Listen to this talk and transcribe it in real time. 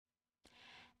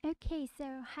Okay,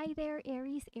 so hi there,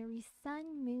 Aries, Aries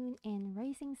Sun, Moon, and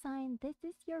Rising Sign. This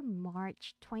is your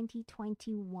March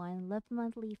 2021 Love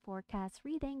Monthly Forecast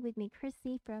reading with me,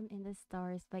 Krissy from In the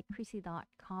Stars by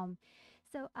Krissy.com.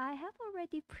 So I have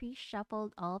already pre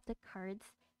shuffled all of the cards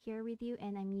here with you,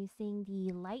 and I'm using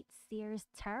the Light Sears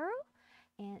Tarot,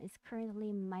 and it's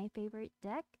currently my favorite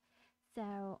deck.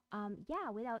 Yeah,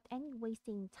 without any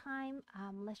wasting time,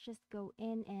 let's just go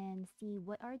in and see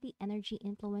what are the energy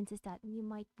influences that we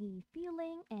might be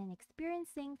feeling and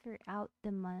experiencing throughout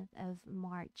the month of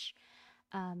March.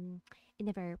 Um, in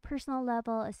a very personal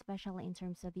level, especially in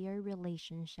terms of your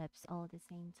relationships, all at the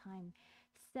same time.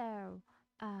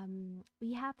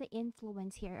 We have the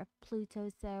influence here of Pluto,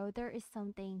 so there is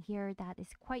something here that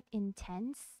is quite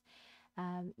intense.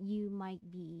 You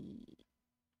might be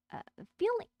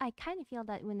feeling I kind of feel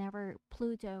that whenever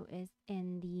Pluto is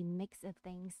in the mix of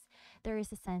things, there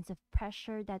is a sense of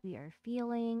pressure that we are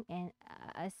feeling, and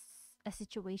a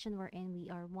situation wherein we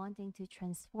are wanting to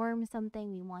transform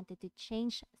something, we wanted to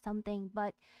change something,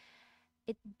 but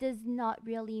it does not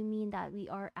really mean that we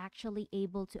are actually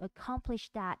able to accomplish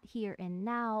that here and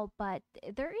now, but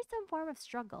there is some form of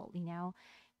struggle.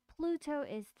 Pluto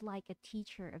is like a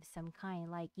teacher of some kind,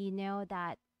 like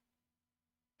that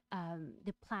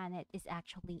the planet is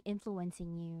actually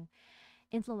influencing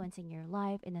your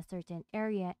life in a certain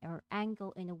area or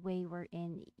angle in a way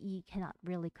wherein you cannot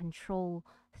really control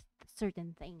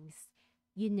certain things.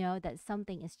 You know that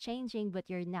something is changing, but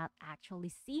you're not actually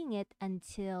seeing it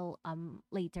until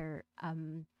later,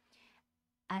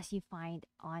 as you find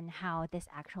on how this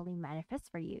actually manifests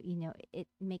for you. It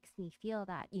makes me feel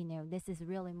that this is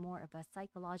really more of a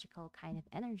psychological kind of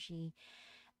energy,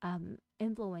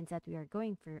 influence that we are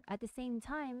going through. At the same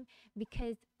time,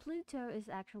 because Pluto is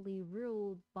actually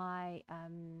ruled by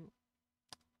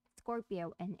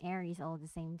Scorpio and Aries all at the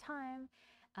same time,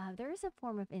 there is a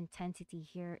form of intensity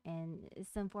here and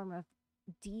some form of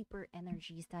deeper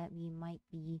energies that we might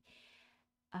be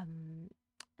um,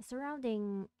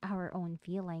 surrounding our own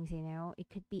feelings. It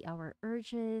could be our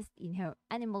urges,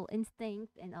 animal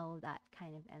instinct, and all of that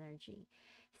kind of energy.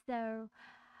 So,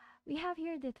 we have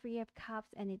here the Three of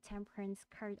Cups and the Temperance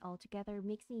card all together.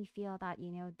 Makes me feel that,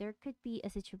 there could be a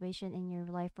situation in your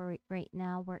life right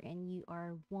now wherein you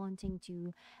are wanting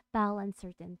to balance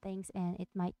certain things, and it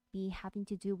might be having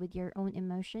to do with your own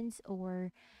emotions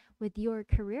or with your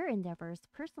career endeavors,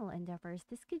 personal endeavors.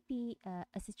 This could be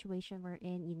a situation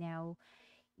wherein,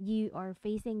 you are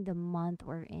facing the month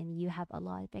wherein you have a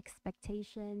lot of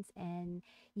expectations, and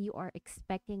you are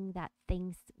expecting that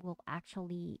things will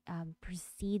actually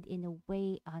proceed in a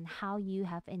way on how you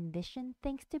have envisioned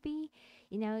things to be.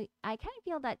 I kind of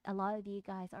feel that a lot of you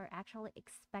guys are actually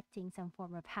expecting some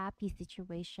form of happy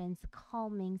situations,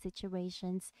 calming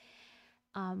situations.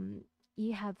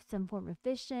 You have some form of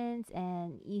visions,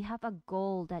 and you have a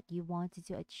goal that you wanted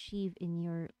to achieve in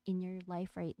your life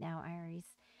right now,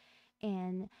 Aries.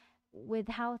 And with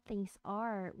how things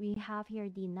are, we have here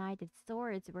the Knight of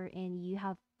Swords, wherein you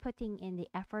have putting in the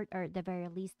effort, or at the very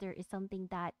least, there is something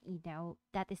that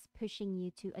that is pushing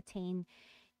you to attain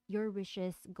your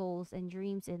wishes, goals, and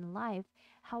dreams in life.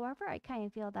 However, I kind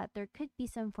of feel that there could be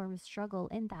some form of struggle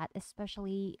in that,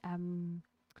 especially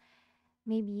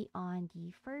maybe on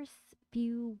the first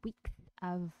few weeks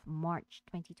of March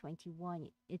 2021.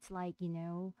 It's like,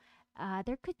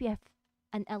 there could be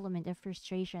an element of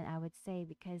frustration, I would say,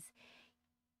 because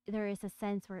there is a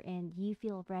sense wherein you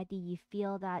feel ready, you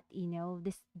feel that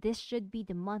this should be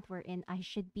the month wherein I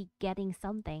should be getting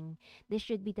something. This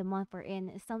should be the month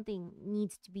wherein something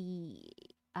needs to be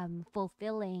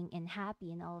fulfilling and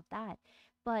happy and all of that.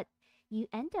 But you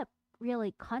end up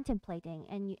really contemplating,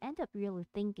 and you end up really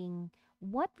thinking,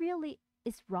 what really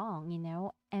is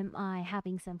wrong? Am I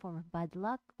having some form of bad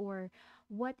luck, or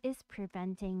what is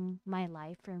preventing my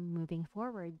life from moving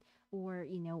forward? Or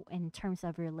in terms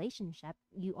of relationship,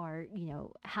 you are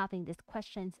having these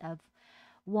questions of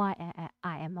why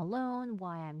I am alone,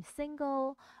 why I'm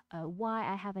single, why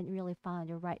I haven't really found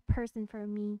the right person for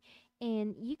me.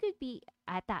 And you could be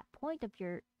at that point of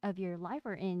your life,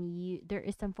 or in you there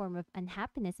is some form of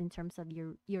unhappiness in terms of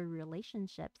your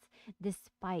relationships,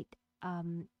 despite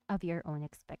of your own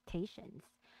expectations.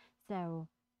 So,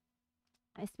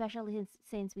 especially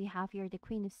since we have here the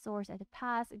Queen of Swords at the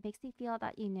past, it makes me feel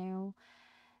that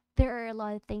there are a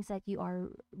lot of things that you are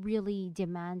really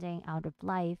demanding out of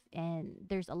life, and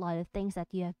there's a lot of things that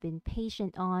you have been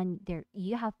patient on. There,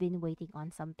 you have been waiting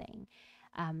on something.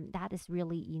 That is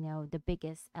really, the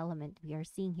biggest element we are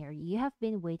seeing here. You have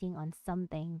been waiting on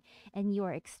something, and you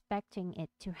are expecting it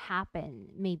to happen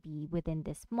maybe within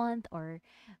this month, or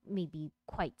maybe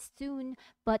quite soon.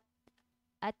 But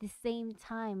at the same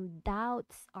time,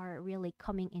 doubts are really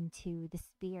coming into the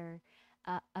sphere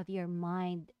of your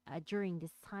mind during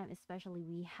this time. Especially,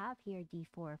 we have here the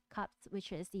Four of Cups,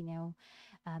 which is,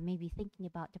 maybe thinking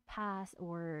about the past,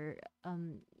 or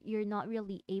you're not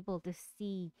really able to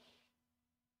see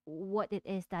what it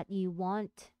is that you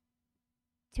want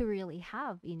to really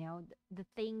have, the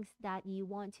things that you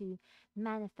want to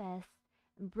manifest,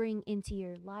 bring into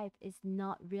your life is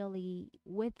not really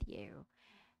with you.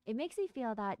 It makes me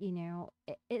feel that,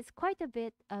 it's quite a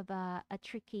bit of a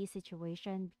tricky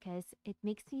situation, because it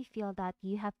makes me feel that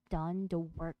you have done the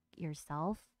work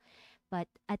yourself, but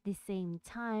at the same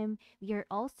time you're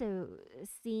also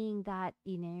seeing that,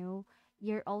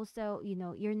 you're also,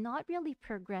 you're not really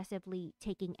progressively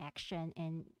taking action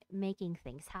and making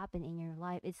things happen in your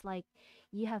life. It's like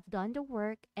you have done the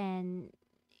work and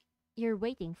you're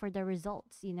waiting for the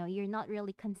results. You're not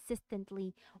really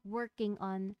consistently working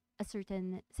on a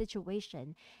certain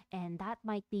situation, and that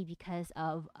might be because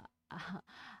of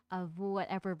of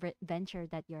whatever venture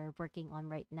that you're working on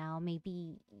right now.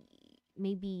 Maybe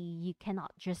you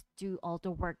cannot just do all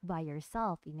the work by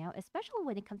yourself, especially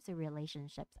when it comes to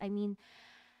relationships. I mean,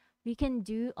 we can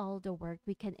do all the work,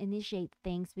 we can initiate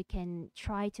things, we can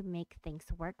try to make things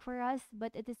work for us,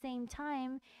 but at the same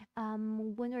time,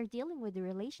 when we're dealing with the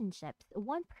relationships,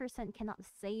 one person cannot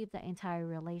save the entire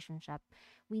relationship.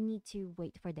 We need to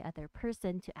wait for the other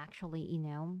person to actually,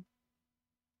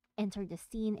 enter the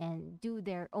scene and do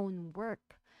their own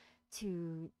work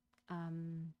to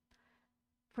um,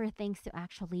 for things to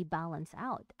actually balance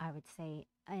out, I would say.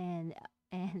 And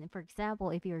for example,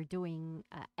 if you're doing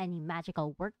any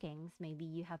magical workings, maybe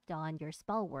you have done your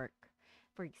spell work,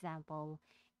 for example,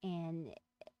 and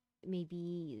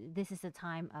maybe this is a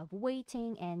time of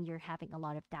waiting and you're having a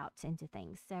lot of doubts into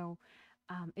things. So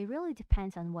it really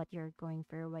depends on what you're going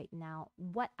through right now.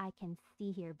 What I can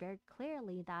see here very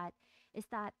clearly that is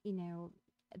that,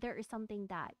 there is something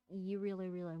that you really,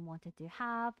 really wanted to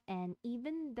have. And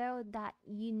even though that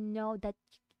you know that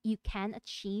you can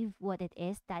achieve what it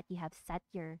is that you have set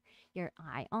your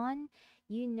eye on,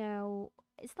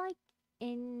 it's like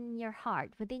in your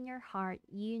heart, within your heart,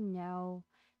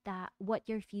 that what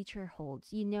your future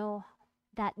holds. You know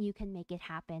that you can make it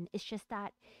happen. It's just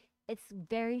that it's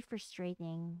very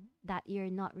frustrating that you're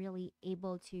not really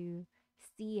able to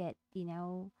see it,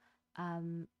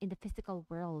 in the physical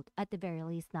world, at the very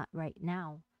least, not right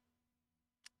now.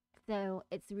 So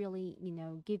it's really,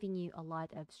 giving you a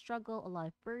lot of struggle, a lot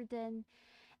of burden,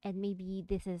 and maybe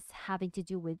this is having to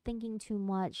do with thinking too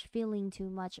much, feeling too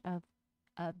much of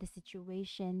the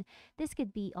situation. This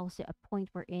could be also a point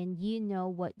wherein you know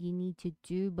what you need to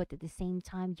do, but at the same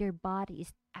time your body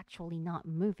is actually not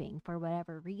moving for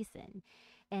whatever reason.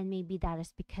 And maybe that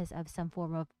is because of some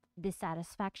form of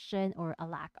dissatisfaction or a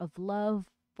lack of love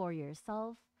for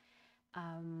yourself.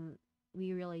 um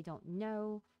we really don't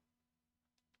know.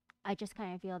 I just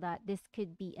kind of feel that this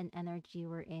could be an energy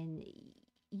wherein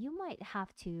you might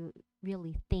have to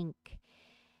really think,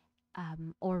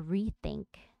 or rethink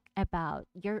about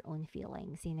your own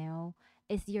feelings.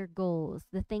 Is your goals,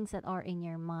 the things that are in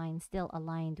your mind, still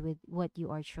aligned with what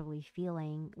you are truly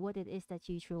feeling, what it is that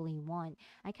you truly want?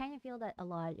 I kind of feel that a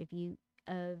lot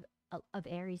of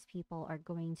Aries people are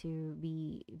going to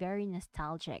be very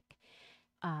nostalgic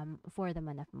for the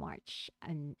month of March.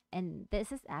 And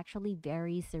this is actually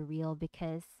very surreal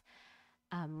because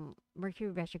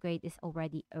Mercury retrograde is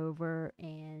already over,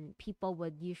 and people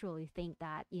would usually think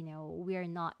that, we're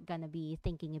not gonna be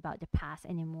thinking about the past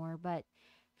anymore. But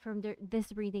from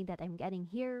this reading that I'm getting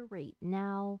here right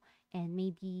now, and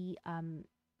maybe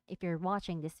if you're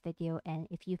watching this video and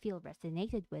if you feel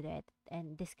resonated with it,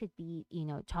 and this could be,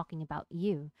 talking about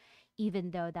you,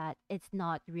 even though that it's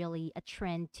not really a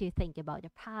trend to think about the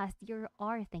past, you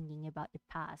are thinking about the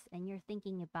past, and you're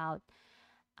thinking about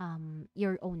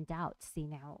your own doubts.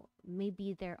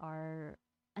 Maybe there are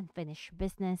unfinished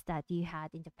business that you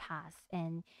had in the past,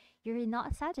 and you're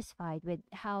not satisfied with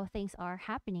how things are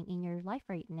happening in your life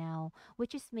right now,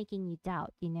 which is making you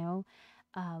doubt,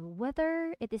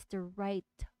 whether it is the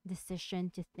right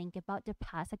decision to think about the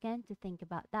past again, to think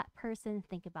about that person,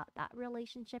 think about that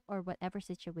relationship, or whatever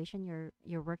situation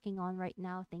you're working on right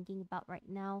now, thinking about right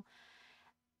now.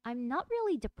 I'm not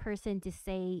really the person to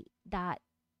say that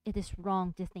it is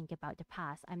wrong to think about the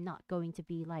past. I'm not going to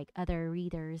be like other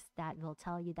readers that will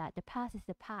tell you that the past is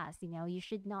the past. You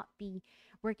should not be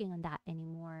working on that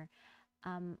anymore.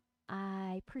 Um,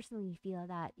 I personally feel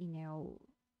that,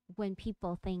 when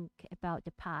people think about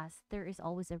the past, there is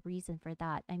always a reason for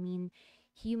that. I mean,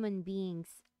 human beings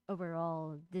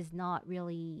overall does not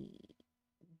really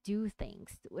do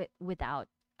things without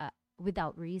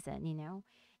reason.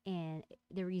 And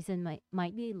the reason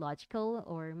might be logical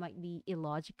or might be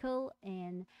illogical.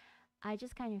 And I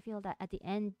just kind of feel that at the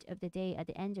end of the day, at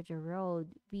the end of the road,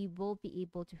 we will be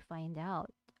able to find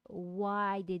out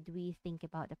why did we think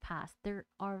about the past. There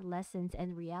are lessons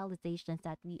and realizations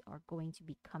that we are going to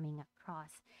be coming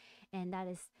across, and that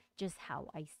is just how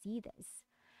I see this.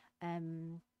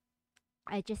 Um,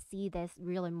 I just see this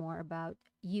really more about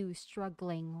you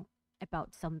struggling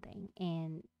about something,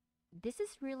 and this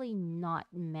is really not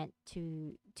meant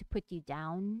to put you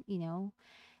down, you know.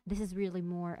 This is really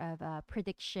more of a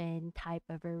prediction type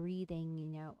of a reading, you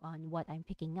know, on what I'm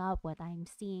picking up, what I'm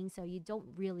seeing. So you don't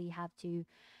really have to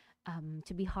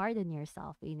be hard on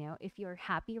yourself, you know. If you're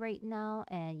happy right now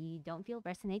and you don't feel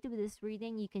resonated with this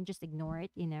reading, you can just ignore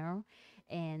it, you know,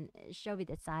 and shove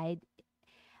it aside.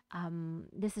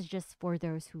 This is just for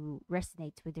those who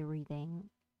resonate with the reading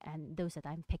and those that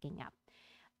I'm picking up.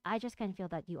 I just kind of feel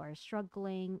that you are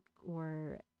struggling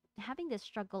or having this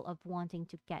struggle of wanting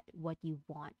to get what you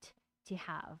want to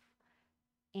have.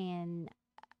 And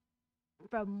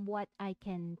from what I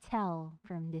can tell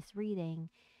from this reading,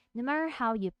 no matter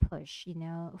how you push, you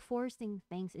know, forcing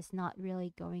things is not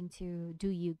really going to do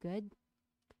you good.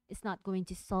 It's not going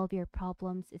to solve your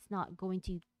problems. It's not going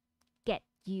to get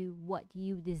you what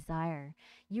you desire.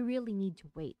 You really need to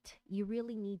wait. You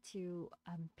really need to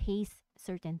pace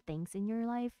certain things in your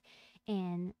life.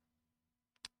 And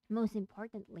most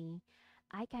importantly,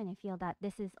 I kind of feel that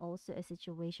this is also a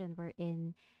situation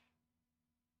wherein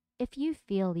if you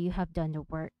feel you have done the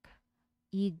work,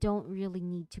 you don't really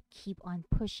need to keep on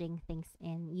pushing things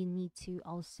in. You need to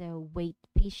also wait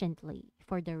patiently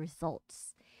for the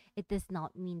results. It does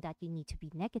not mean that you need to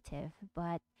be negative,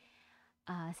 but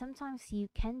sometimes you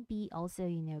can be also,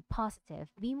 you know, positive.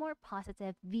 Be more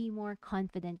positive, be more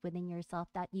confident within yourself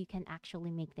that you can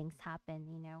actually make things happen,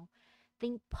 you know.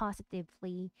 Think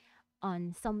positively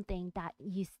on something that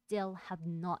you still have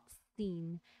not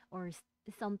seen or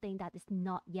something that is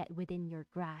not yet within your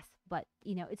grasp. But,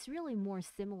 you know, it's really more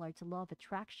similar to law of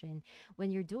attraction.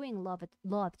 When you're doing law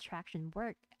of attraction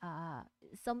work,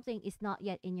 something is not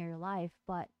yet in your life,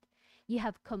 but you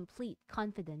have complete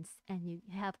confidence and you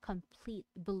have complete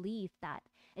belief that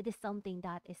it is something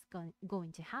that is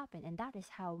going to happen. And that is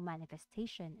how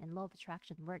manifestation and law of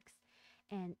attraction works.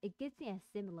 And it gives me a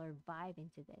similar vibe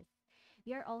into this.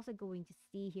 You're also going to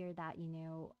see here that, you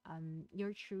know,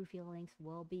 your true feelings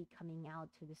will be coming out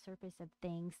to the surface of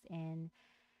things. And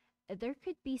there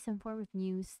could be some form of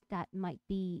news that might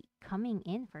be coming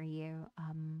in for you.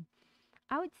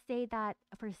 I would say that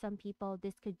for some people,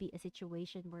 this could be a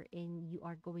situation wherein you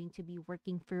are going to be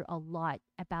working through a lot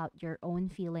about your own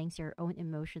feelings, your own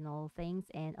emotional things,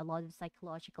 and a lot of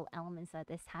psychological elements that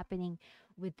is happening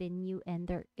within you. And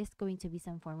there is going to be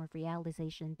some form of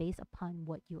realization based upon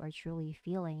what you are truly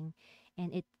feeling.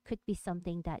 And it could be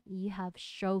something that you have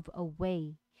shoved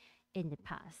away in the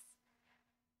past.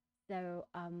 So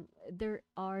there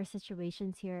are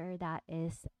situations here that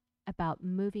is about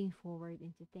moving forward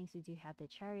into things. We do have the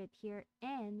chariot here,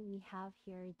 and we have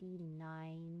here the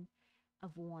nine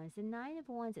of wands. The nine of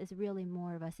wands is really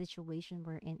more of a situation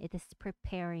wherein it is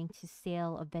preparing to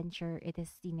sail a venture. It is,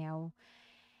 you know,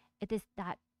 it is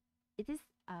that it is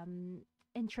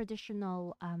in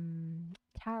traditional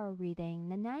tarot reading,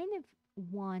 the nine of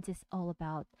wands is all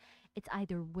about it's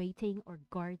either waiting or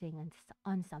guarding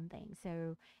on something.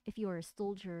 So if you're a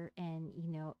soldier and you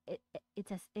know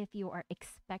it's as if you are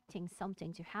expecting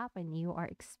something to happen, you are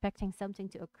expecting something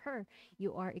to occur,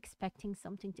 you are expecting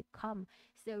something to come.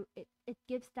 So it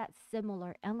gives that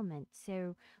similar element.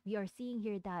 So we are seeing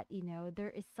here that, you know, there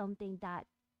is something that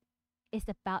is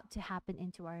about to happen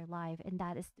into our life, and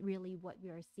that is really what we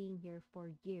are seeing here for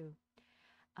you.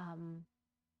 um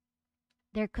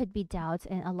there could be doubts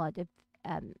and a lot of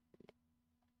um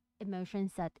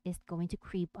emotions that is going to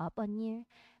creep up on you,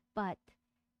 but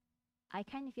I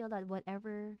kind of feel that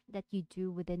whatever that you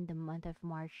do within the month of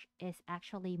March is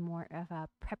actually more of a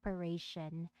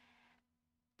preparation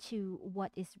to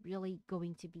what is really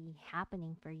going to be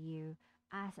happening for you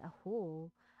as a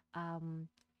whole. um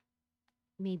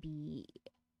Maybe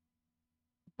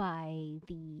by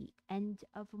the end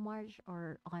of March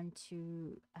or on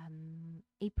to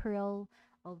April,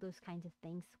 all those kinds of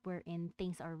things, wherein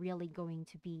things are really going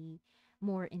to be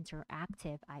more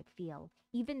interactive, I feel.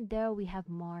 Even though we have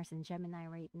Mars and Gemini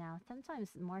right now, sometimes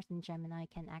Mars and Gemini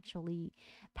can actually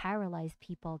paralyze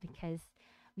people because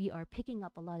we are picking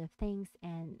up a lot of things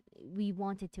and we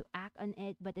wanted to act on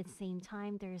it, but at the same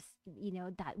time there's, you know,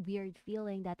 that weird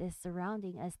feeling that is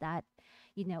surrounding us that,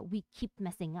 you know, we keep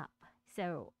messing up.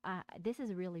 So this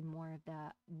is really more of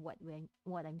the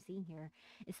what I'm seeing here.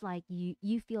 It's like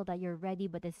you feel that you're ready,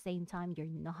 but at the same time you're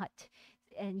not,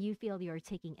 and you feel you're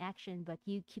taking action, but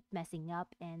you keep messing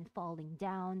up and falling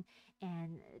down.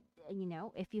 And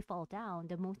if you fall down,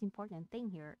 the most important thing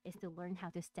here is to learn how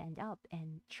to stand up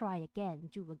and try again,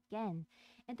 do again.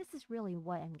 And this is really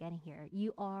what I'm getting here.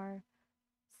 You are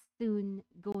soon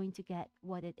going to get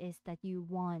what it is that you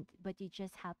want, but you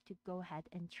just have to go ahead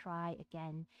and try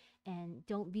again. And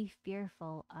don't be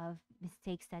fearful of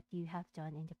mistakes that you have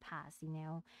done in the past.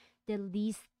 The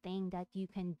least thing that you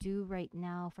can do right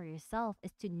now for yourself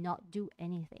is to not do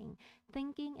anything.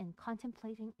 Thinking and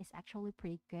contemplating is actually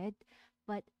pretty good,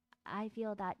 but I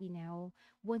feel that,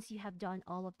 once you have done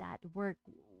all of that work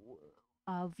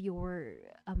of your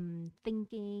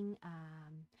thinking,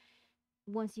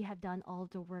 once you have done all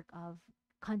the work of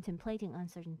contemplating on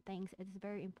certain things, it is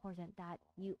very important that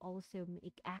you also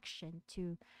make action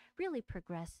to really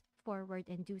progress forward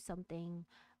and do something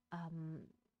um,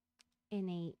 in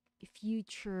a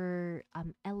future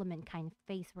element kind of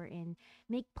phase we're in.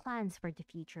 Make plans for the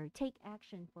future, take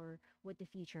action for what the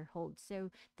future holds.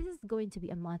 So this is going to be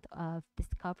a month of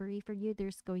discovery for you.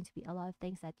 There's going to be a lot of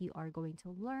things that you are going to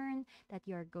learn, that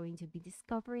you are going to be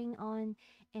discovering on.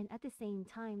 And at the same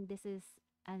time, this is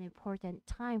an important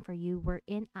time for you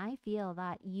wherein I feel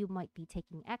that you might be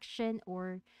taking action,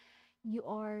 or you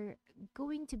are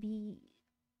going to be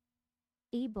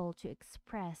able to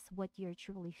express what you're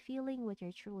truly feeling, what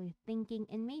you're truly thinking,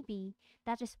 and maybe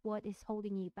that is what is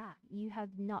holding you back. You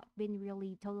have not been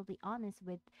really totally honest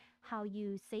with how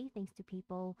you say things to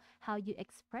people, how you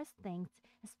express things,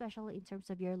 especially in terms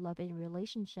of your love and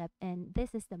relationship. And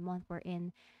this is the month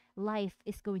wherein life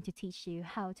is going to teach you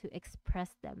how to express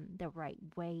them the right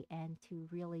way and to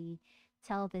really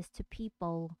tell this to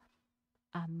people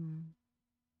um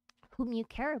whom you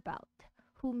care about,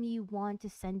 whom you want to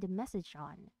send a message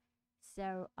on.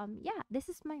 So, yeah, this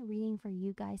is my reading for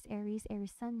you guys, Aries,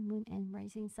 Aries Sun, Moon, and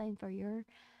Rising Sign for your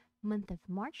month of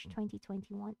March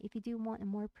 2021. If you do want a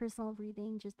more personal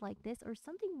reading just like this or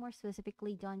something more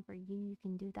specifically done for you, you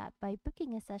can do that by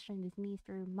booking a session with me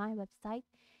through my website,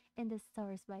 in the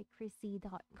stars by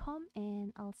Krissy.com.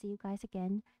 And I'll see you guys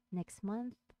again next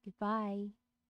month. Goodbye.